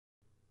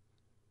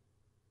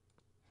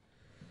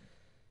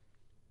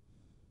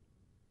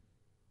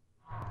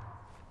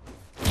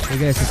Hey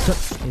guys,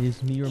 what's up? It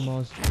is me, your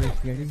mom's first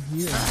here, and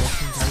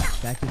welcome guys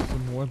back to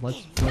some more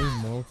Let's Play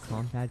Mortal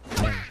Kombat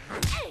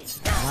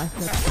X. Last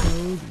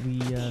episode, we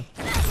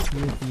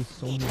completed the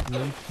Soul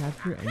Blue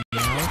chapter, and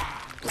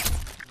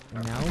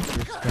now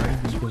we're starting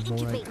the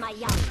Devora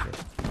chapter.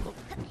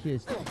 Which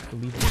is,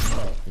 believe it or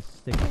not, the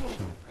 6th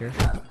chapter.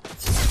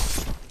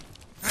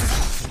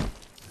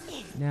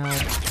 Now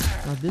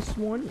this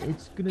one,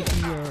 it's gonna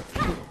be a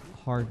bit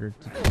harder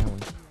to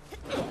challenge.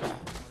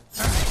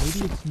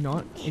 Maybe it's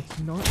not as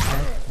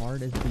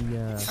hard as the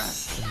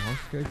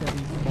monster that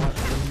we fought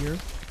earlier,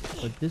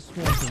 but this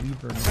one, believe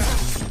it or not, is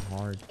gonna be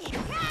hard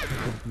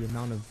because of the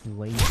amount of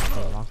blades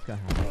Baraka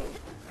has.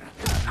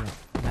 Yeah,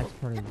 that's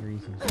part of the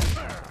reason.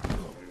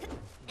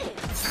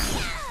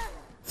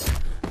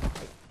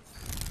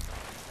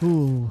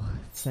 Ooh,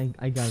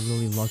 I got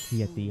really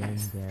lucky at the end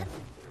there.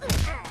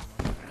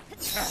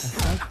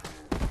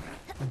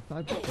 I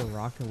thought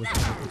Baraka was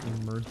going to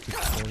emerge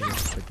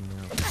victorious, but no.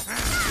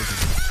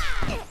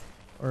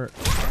 Or,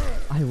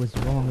 I was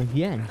wrong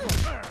again.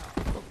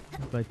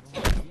 But,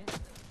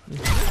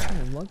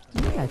 luck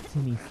do that to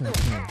me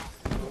sometimes.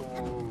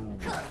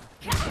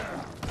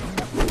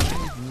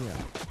 Yeah.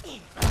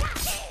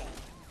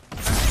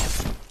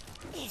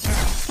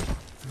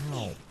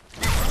 Ow.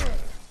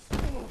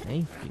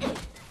 Thank you.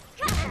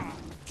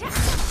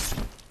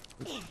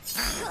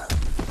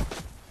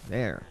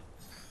 There.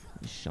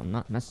 You shall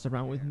not mess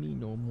around with me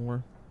no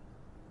more.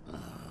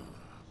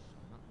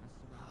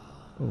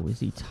 Oh, is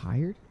he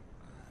tired?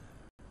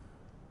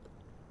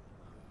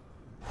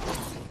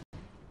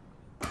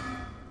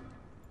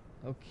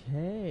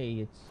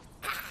 Okay,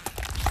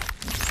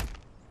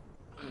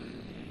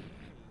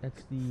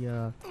 that's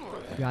the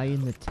guy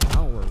in the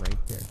tower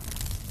right there.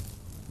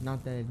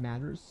 Not that it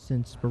matters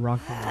since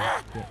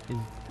Baraka is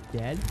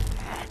dead.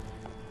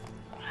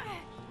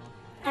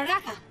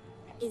 Baraka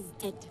is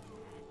dead.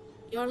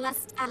 Your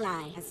last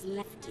ally has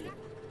left you.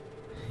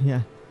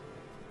 Yeah.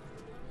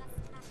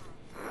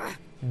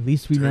 At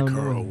least we now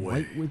know a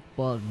white with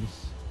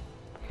bugs.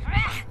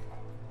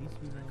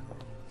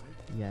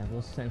 Yeah,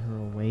 we'll send her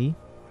away.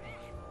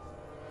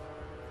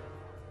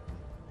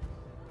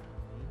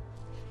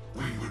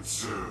 We would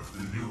serve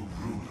the new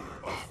ruler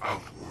of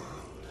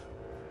Outworld.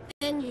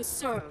 Then you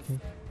serve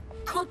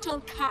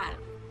Kotal Khan.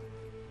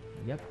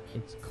 Yep,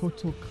 it's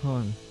Kotal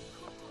Khan.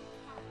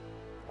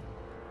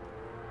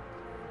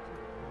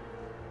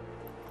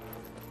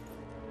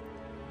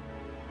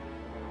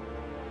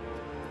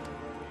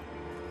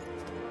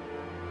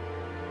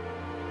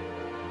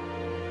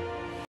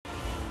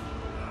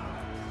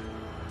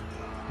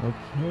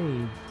 Okay,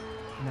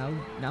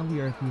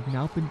 we've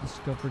now been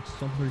discovered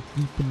somewhere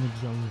deep in the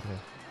jungle.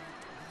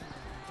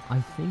 I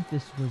think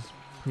this was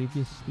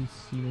previously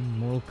seen in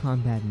Mortal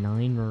Kombat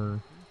 9 or...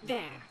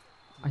 There.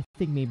 I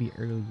think maybe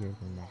earlier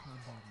than that.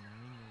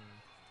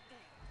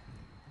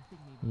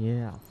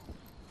 Yeah.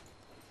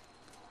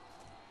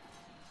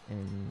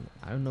 And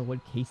I don't know what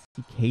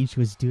Casey Cage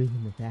was doing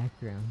in the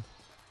background.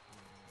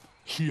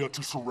 Here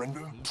to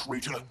surrender,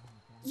 traitor?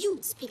 You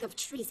speak of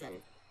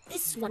treason.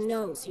 This one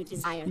knows you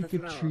desire the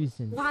Speak of throne.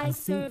 treason. Why I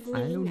serve me?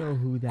 I don't know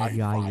who that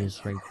guy is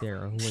right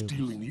there, or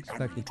who I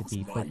expect it to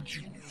be, but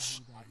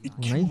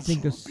when I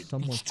think of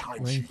someone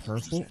wearing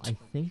purple, I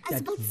think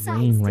that's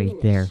Zane right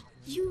there.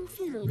 You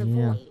fill the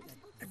void.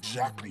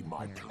 Exactly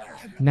my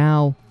plan.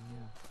 Now,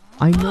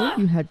 I know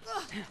you had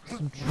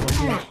some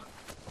trouble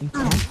in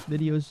past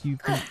videos. You've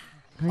been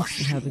kind of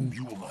having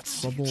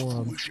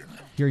trouble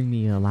hearing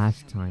me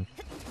last time.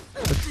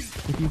 But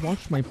if you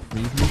watched my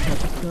previous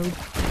episode,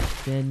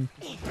 then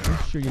I'm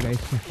sure you guys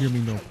can hear me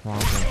no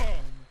problem.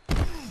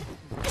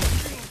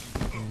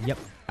 Yep,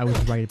 I was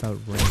right about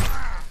rain.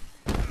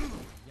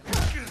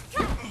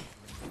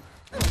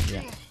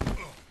 Yeah.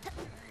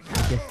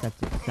 I guess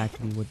that's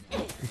exactly what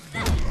is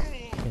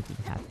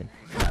to happen.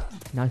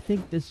 Now I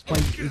think this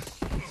fight is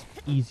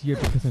easier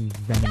because I'm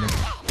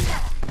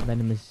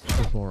venomous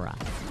Devora.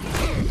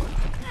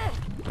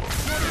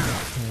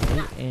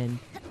 Okay, and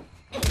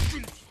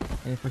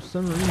for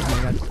some reason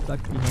I got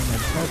stuck behind my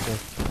bubble,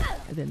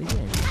 and then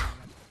again.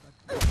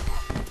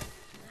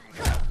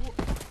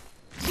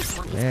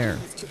 There.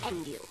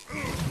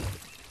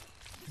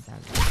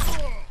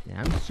 Yeah,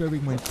 I'm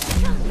serving my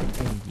food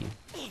to end you.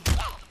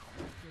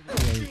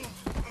 Okay.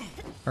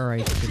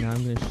 Alright, so now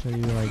I'm gonna show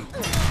you like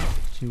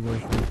 2 or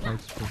 3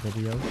 parts per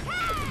video.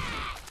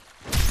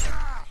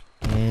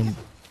 And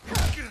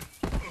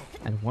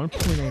at one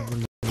point I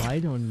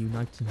relied on you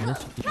not to miss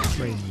the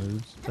spray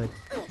moves, but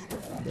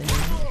then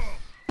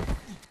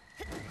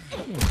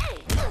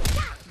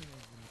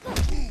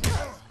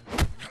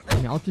I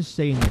mean, I'll just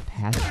say in the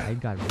past I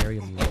got very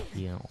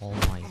lucky in all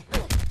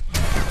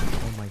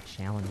my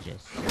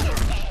challenges.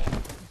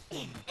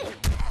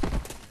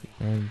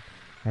 And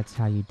that's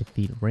how you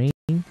defeat Rain.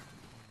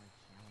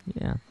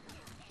 Yeah.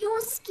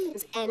 Your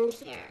schemes end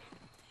here.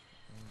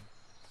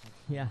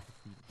 Yeah.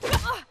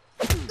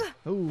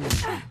 Oh,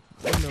 I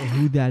don't know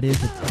who that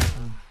is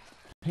attacking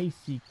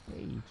Casey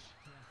Cage.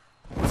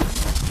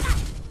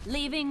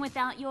 Leaving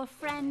without your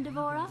friend,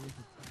 Devora?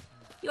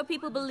 Your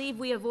people believe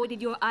we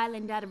avoided your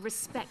island out of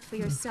respect for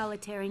your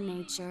solitary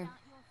nature.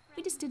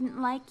 We just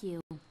didn't like you.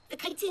 The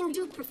Kaitian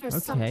do prefer Okay.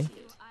 solitude,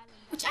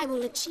 which I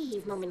will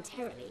achieve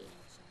momentarily.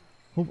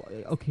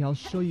 Okay, I'll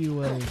show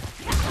you a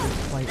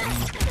slightly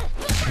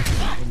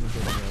in the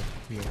video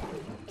here.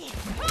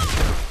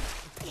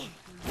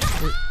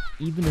 But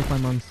even if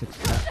I'm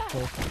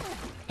unsuccessful,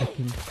 I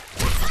can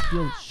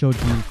still show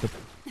you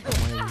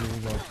my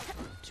rule of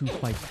 2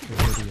 fights per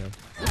video.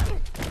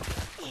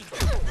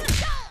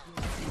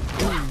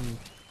 Ooh.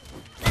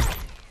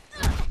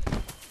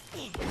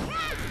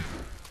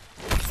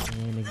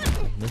 And again, I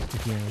missed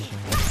again.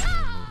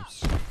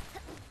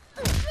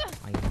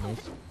 I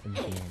missed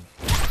again.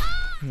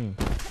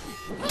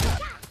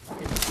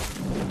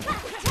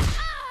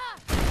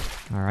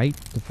 Alright,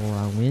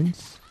 Devora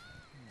wins.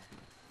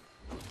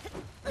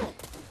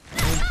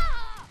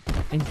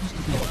 And just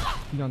to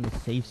be on the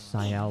safe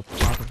side, I'll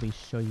probably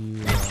show you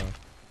the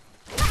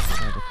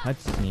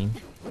cutscene.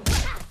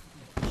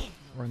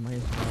 Or I might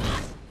as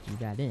well do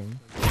that in.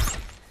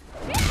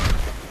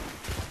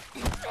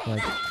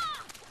 But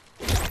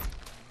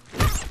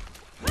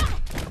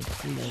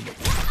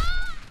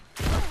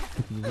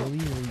if you really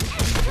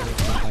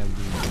if I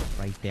lose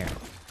right there.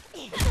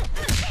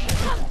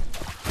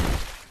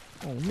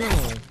 Oh no!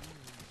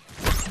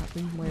 What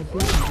happened to my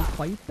ability to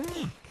fight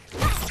back?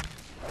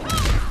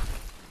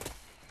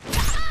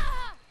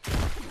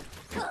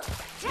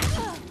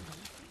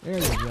 There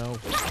you go.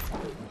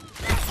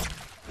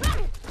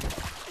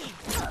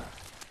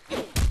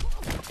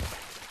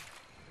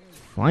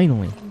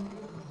 Finally.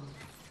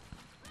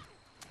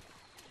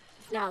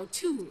 Now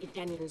 2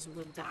 Italians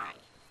will die.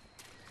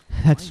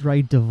 That's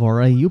right,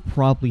 Devora. You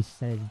probably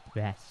said it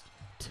best.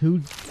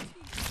 Two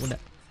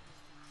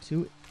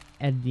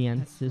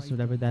Ediences,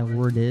 whatever that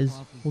word is,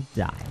 will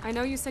die. I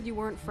know you said you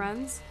weren't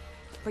friends,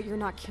 but you're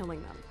not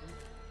killing them.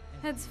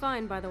 Head's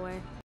fine, by the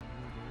way.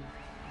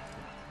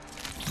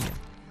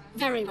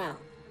 Very well.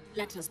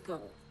 Let us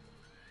go.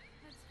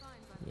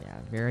 Yeah,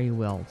 very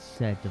well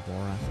said,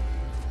 Devora.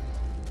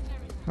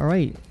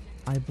 Alright,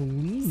 I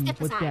believe Step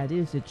what aside. that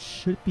is, it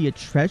should be a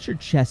treasure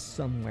chest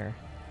somewhere.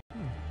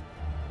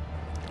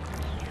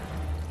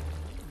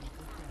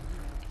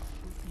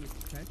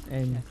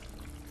 And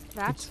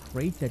That's it's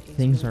great that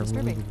things are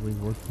really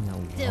working out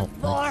well.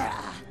 Devora!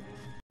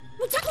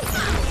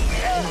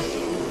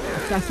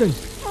 Assassin!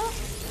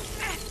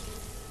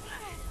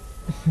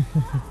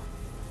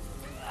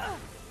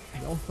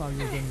 I all thought you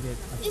were going to get...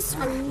 This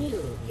one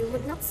knew you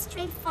would not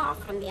stray far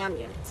from the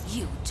amulet.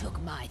 You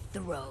took my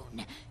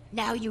throne.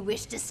 Now you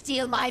wish to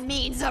steal my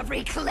means of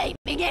reclaiming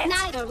it?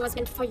 Neither was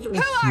meant for you.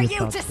 Let's Who see are you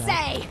about to that.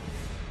 say?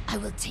 I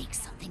will take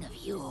something of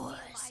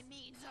yours.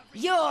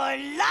 Your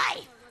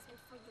life!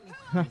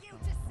 Who are you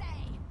to say?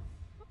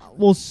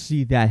 We'll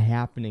see that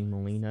happening,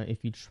 Melina,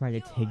 if you try to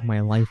take my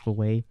life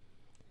away.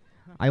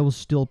 I will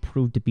still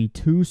prove to be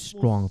too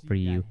strong for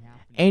you.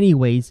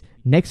 Anyways,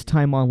 next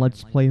time on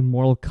Let's Play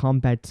Mortal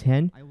Kombat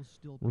 10,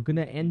 we're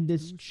gonna end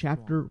this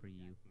chapter,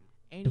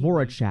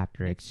 Devora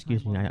chapter,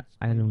 excuse me,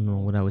 I don't know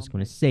what I was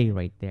gonna say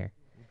right there.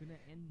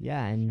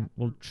 Yeah, and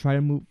we'll try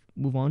to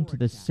move on to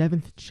the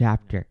 7th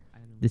chapter.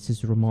 This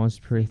is Ramon's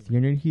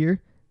Purithioner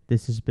here.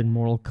 This has been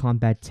Mortal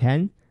Kombat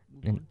 10,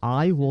 and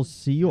I will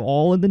see you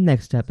all in the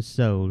next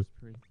episode.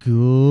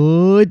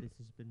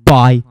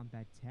 Goodbye.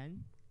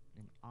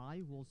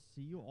 I will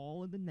see you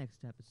all in the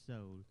next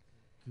episode.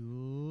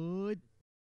 Goodbye.